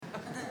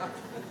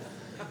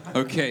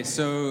Okay,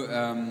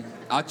 so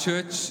our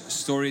church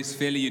story is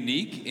fairly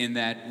unique in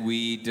that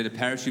we did a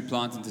parachute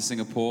plant into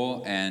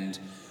Singapore, and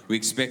we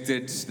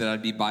expected that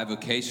I'd be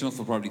bivocational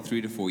for probably 3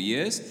 to 4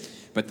 years,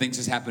 but things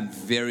just happened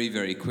very,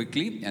 very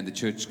quickly, and the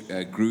church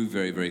grew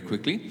very, very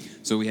quickly.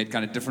 So we had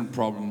kind of different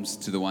problems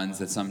to the ones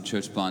that some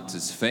church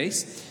planters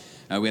face.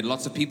 We had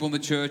lots of people in the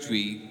church.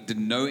 We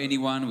didn't know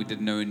anyone. We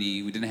didn't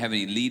have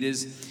any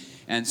leaders.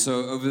 And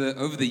so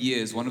over the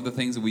years, one of the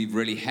things that we've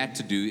really had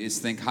to do is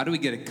think, how do we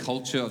get a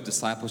culture of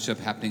discipleship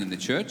happening in the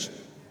church?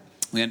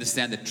 We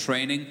understand that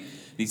training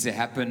needs to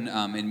happen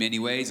in many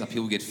ways. Our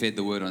people get fed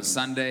the word on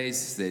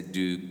Sundays. They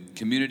do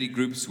community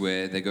groups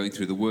where they're going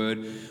through the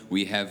word.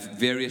 We have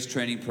various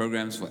training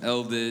programs for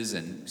elders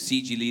and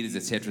CG leaders,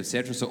 etc.,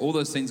 etc. So all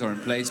those things are in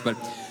place, but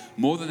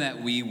more than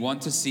that, we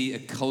want to see a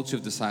culture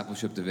of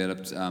discipleship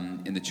developed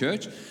in the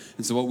church.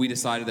 And so what we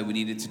decided that we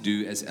needed to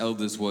do as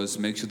elders was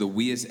make sure that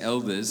we as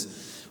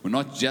elders were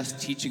not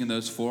just teaching in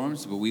those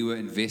forums, but we were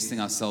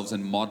investing ourselves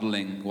in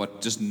modeling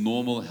what just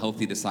normal,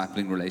 healthy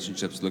discipling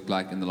relationships look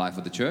like in the life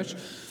of the church.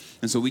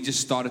 And so we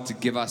just started to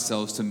give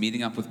ourselves to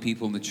meeting up with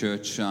people in the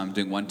church,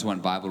 doing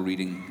one-to-one Bible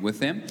reading with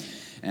them.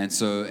 And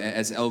so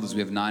as elders, we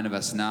have 9 of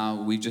us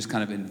now. We've just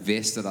kind of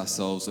invested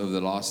ourselves over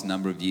the last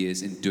number of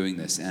years in doing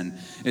this. And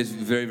it's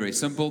very, very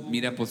simple.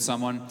 Meet up with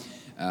someone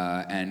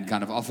and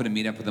kind of offer to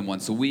meet up with them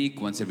once a week,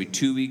 once every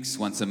 2 weeks,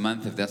 once a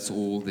month, if that's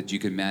all that you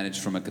can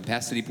manage from a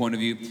capacity point of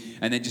view.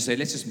 And then just say,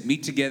 let's just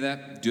meet together,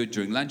 do it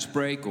during lunch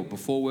break or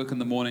before work in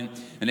the morning,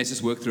 and let's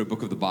just work through a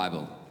book of the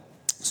Bible.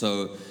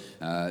 So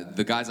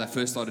the guys I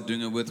first started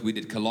doing it with, we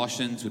did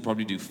Colossians. We'd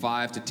probably do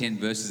 5 to 10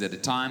 verses at a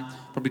time.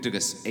 Probably took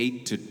us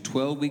 8 to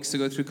 12 weeks to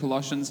go through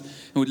Colossians.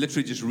 And we'd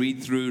literally just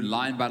read through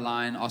line by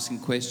line, asking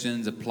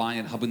questions, applying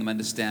it, helping them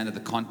understand the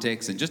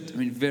context. And just,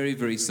 very,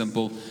 very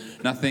simple.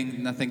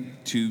 Nothing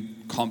too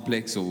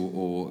complex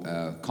or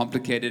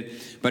complicated.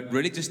 But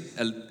really just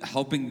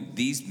helping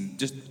these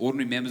just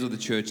ordinary members of the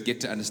church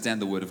get to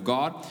understand the Word of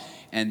God.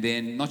 And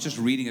then not just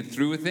reading it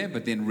through with them,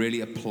 but then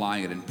really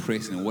applying it and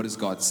pressing it. What is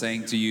God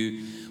saying to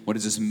you? What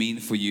does this mean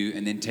for you?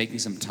 And then taking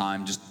some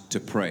time just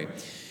to pray.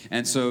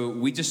 And so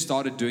we just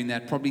started doing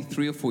that probably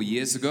 3 or 4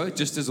 years ago,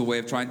 just as a way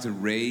of trying to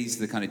raise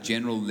the kind of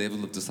general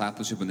level of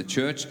discipleship in the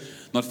church,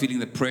 not feeling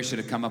the pressure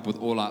to come up with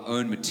all our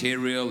own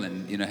material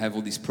and have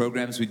all these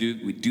programs we do.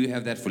 We do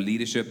have that for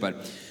leadership,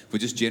 but for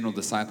just general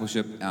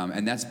discipleship,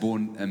 and that's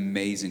borne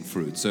amazing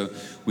fruit. So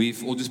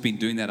we've all just been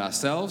doing that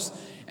ourselves.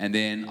 And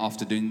then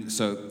after doing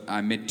so, I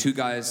met 2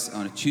 guys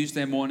on a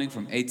Tuesday morning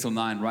from 8 till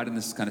 9, right in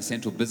this kind of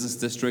central business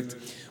district.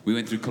 We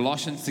went through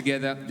Colossians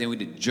together, then we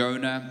did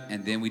Jonah,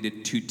 and then we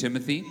did 2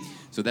 Timothy.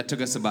 So that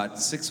took us about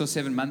 6 or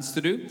 7 months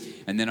to do.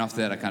 And then after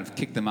that, I kind of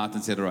kicked them out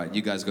and said, all right,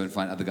 you guys go and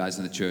find other guys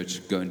in the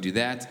church, go and do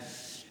that.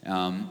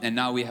 And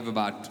now we have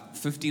about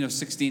 15 or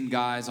 16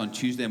 guys on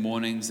Tuesday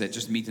mornings that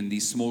just meet in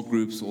these small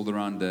groups all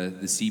around the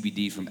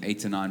CBD from 8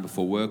 to 9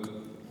 before work.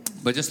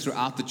 But just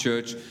throughout the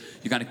church,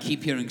 you kind of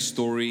keep hearing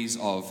stories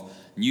of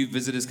new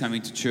visitors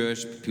coming to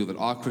church, people that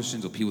are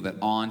Christians or people that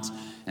aren't,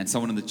 and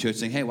someone in the church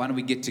saying, hey, why don't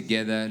we get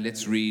together,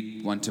 let's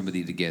read 1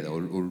 Timothy together,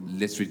 or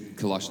let's read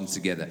Colossians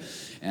together.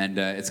 And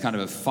it's kind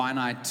of a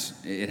finite,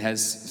 it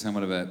has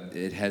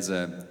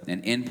an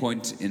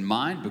endpoint in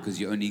mind, because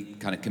you're only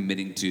kind of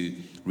committing to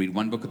read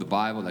one book of the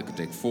Bible. That could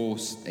take 4,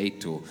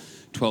 8, or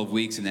 12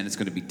 weeks, and then it's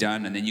going to be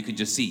done, and then you can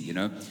just see,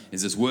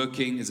 is this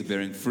working? Is it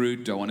bearing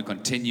fruit? Do I want to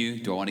continue?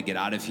 Do I want to get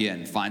out of here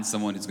and find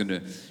someone who's going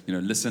to,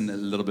 listen a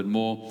little bit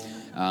more?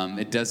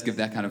 It does give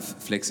that kind of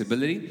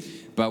flexibility.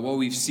 But what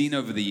we've seen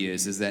over the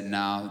years is that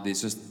now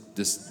there's just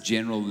this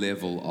general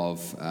level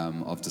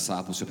of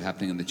discipleship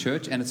happening in the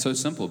church, and it's so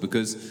simple,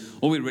 because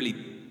all we're really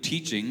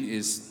teaching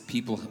is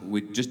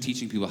we're just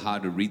teaching people how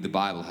to read the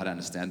Bible, how to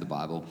understand the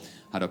Bible,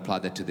 how to apply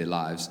that to their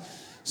lives.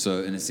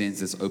 So in a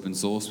sense, it's open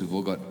source. We've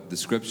all got the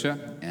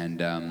scripture,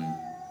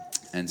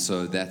 and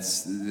so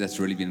that's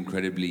really been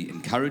incredibly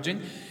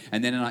encouraging.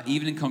 And then in our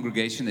evening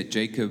congregation that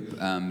Jacob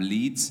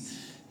leads,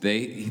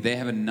 they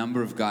have a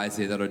number of guys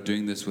there that are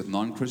doing this with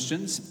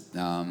non-Christians,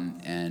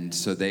 and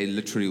so they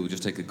literally will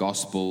just take a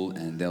gospel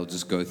and they'll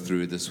just go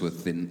through this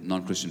with their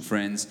non-Christian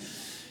friends.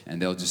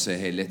 And they'll just say,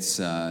 hey, let's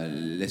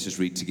just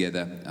read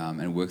together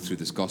and work through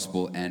this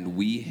gospel. And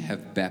we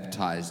have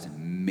baptized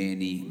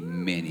many,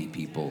 many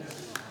people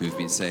who've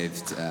been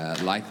saved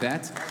like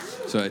that.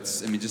 So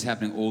it's, just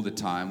happening all the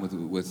time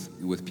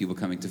with people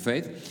coming to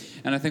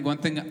faith. And I think one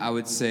thing I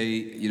would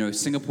say,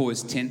 Singapore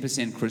is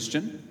 10%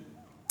 Christian,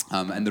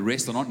 and the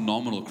rest are not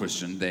nominal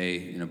Christian. They,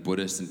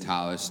 Buddhist and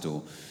Taoist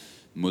or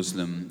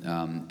Muslim.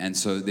 And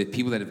so they're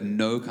people that have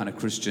no kind of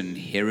Christian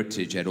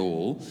heritage at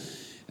all.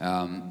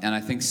 And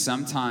I think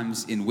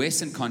sometimes in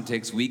Western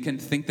context, we can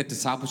think that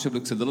discipleship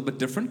looks a little bit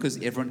different because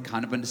everyone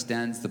kind of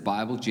understands the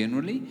Bible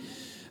generally.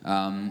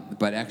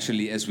 But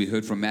actually, as we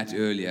heard from Matt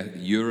earlier,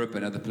 Europe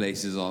and other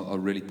places are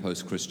really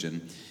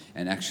post-Christian.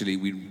 And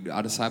actually,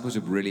 our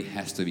discipleship really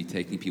has to be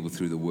taking people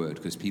through the Word,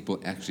 because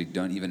people actually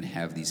don't even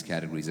have these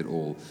categories at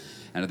all.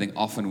 And I think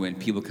often when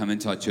people come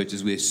into our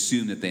churches, we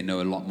assume that they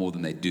know a lot more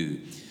than they do.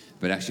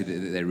 but actually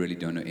they really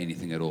don't know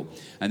anything at all.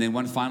 And then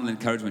one final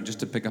encouragement, just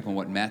to pick up on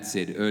what Matt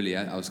said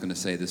earlier. I was going to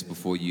say this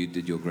before you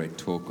did your great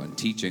talk on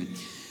teaching,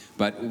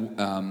 but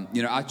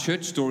our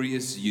church story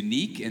is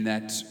unique in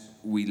that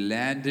we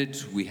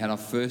had our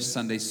first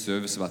Sunday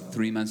service about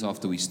 3 months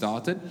after we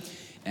started,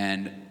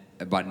 and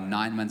about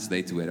 9 months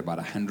later, we had about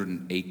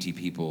 180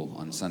 people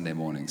on Sunday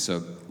morning.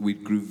 So we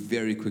grew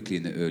very quickly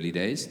in the early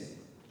days,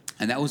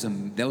 and that was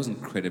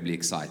incredibly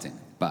exciting.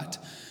 But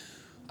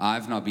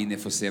I've now been there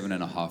for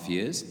 7.5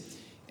 years,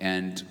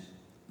 and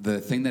the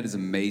thing that is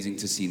amazing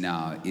to see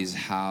now is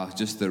how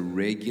just the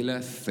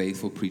regular,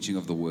 faithful preaching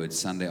of the word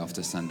Sunday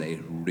after Sunday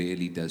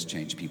really does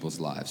change people's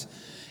lives.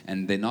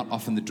 And they're not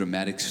often the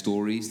dramatic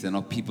stories. They're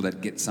not people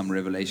that get some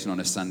revelation on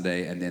a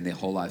Sunday and then their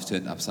whole life's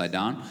turned upside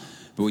down.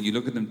 But when you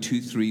look at them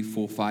 2, 3,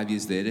 4, 5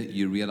 years later,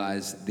 you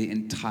realize their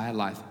entire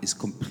life is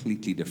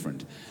completely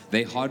different.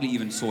 They hardly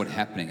even saw it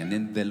happening, and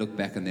then they look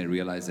back and they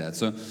realize that.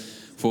 So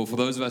for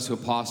those of us who are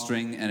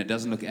pastoring and it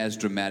doesn't look as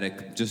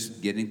dramatic,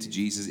 just getting to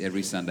Jesus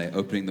every Sunday,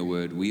 opening the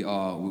Word,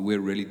 we're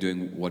really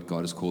doing what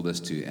God has called us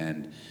to,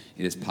 and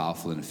it is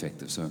powerful and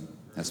effective. So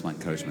that's my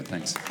encouragement.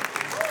 Thanks.